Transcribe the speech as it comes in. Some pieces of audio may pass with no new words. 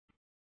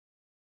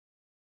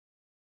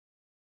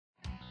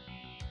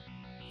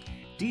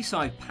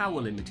Deeside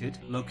Power Limited,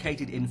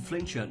 located in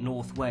Flintshire,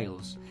 North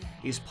Wales,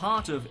 is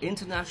part of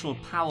International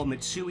Power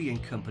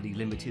Mitsui & Company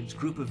Limited's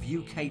group of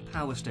UK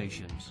power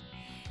stations.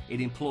 It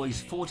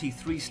employs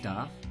 43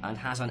 staff and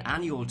has an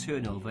annual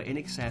turnover in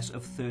excess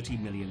of £30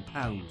 million.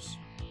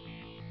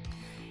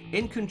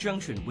 In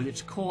conjunction with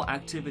its core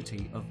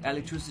activity of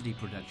electricity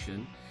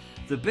production,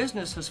 the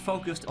business has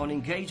focused on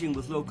engaging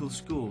with local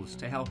schools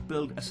to help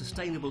build a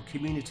sustainable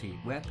community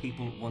where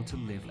people want to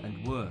live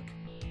and work.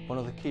 One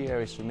of the key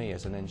areas for me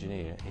as an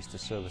engineer is to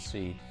sow the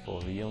seed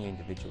for the young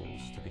individuals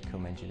to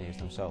become engineers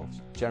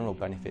themselves. General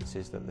benefits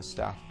is that the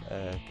staff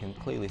can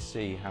clearly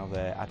see how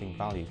they're adding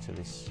value to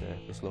this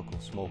local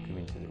small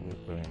community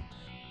that we're in.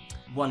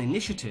 One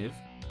initiative,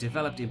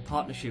 developed in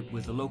partnership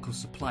with the local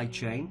supply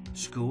chain,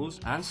 schools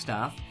and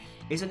staff,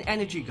 is an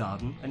energy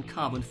garden and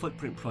carbon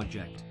footprint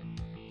project.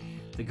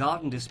 The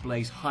garden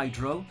displays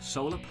hydro,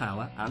 solar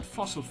power and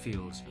fossil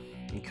fuels,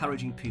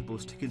 encouraging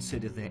pupils to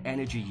consider their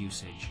energy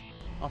usage.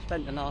 I've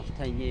spent the last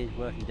 10 years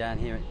working down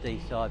here at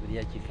Deeside with the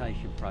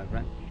education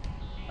programme.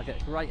 I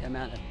get a great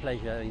amount of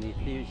pleasure in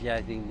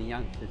enthusiasing the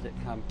youngsters that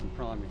come from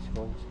primary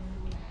schools,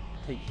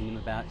 teaching them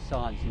about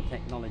science and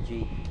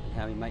technology and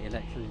how we make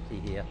electricity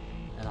here,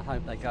 and I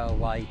hope they go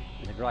away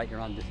with a greater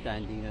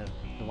understanding of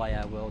the way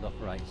our world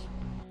operates.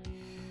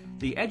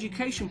 The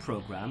education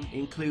programme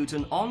includes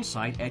an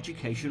on-site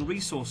education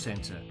resource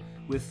centre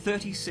with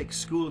 36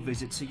 school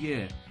visits a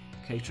year,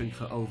 catering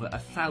for over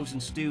 1,000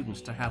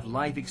 students to have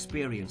live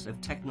experience of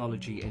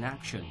technology in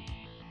action.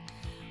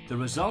 The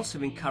results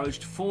have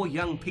encouraged 4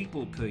 young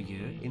people per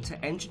year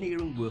into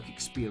engineering work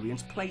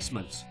experience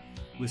placements,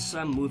 with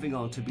some moving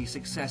on to be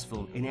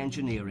successful in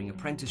engineering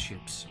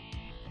apprenticeships.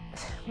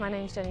 My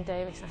name's Jenny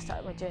Davis. I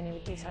started my journey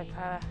with Deeside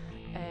Power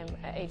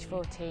at age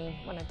 14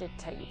 when I did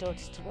take your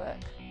daughters to work.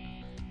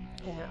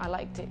 I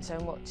liked it so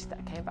much that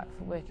I came back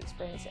for work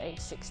experience at age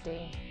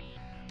 16.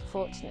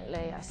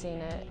 Fortunately, I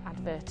seen an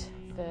advert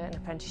for an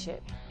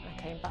apprenticeship and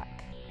I came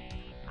back,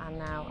 and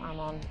now I'm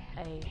on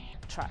a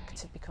track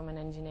to become an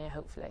engineer,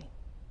 hopefully.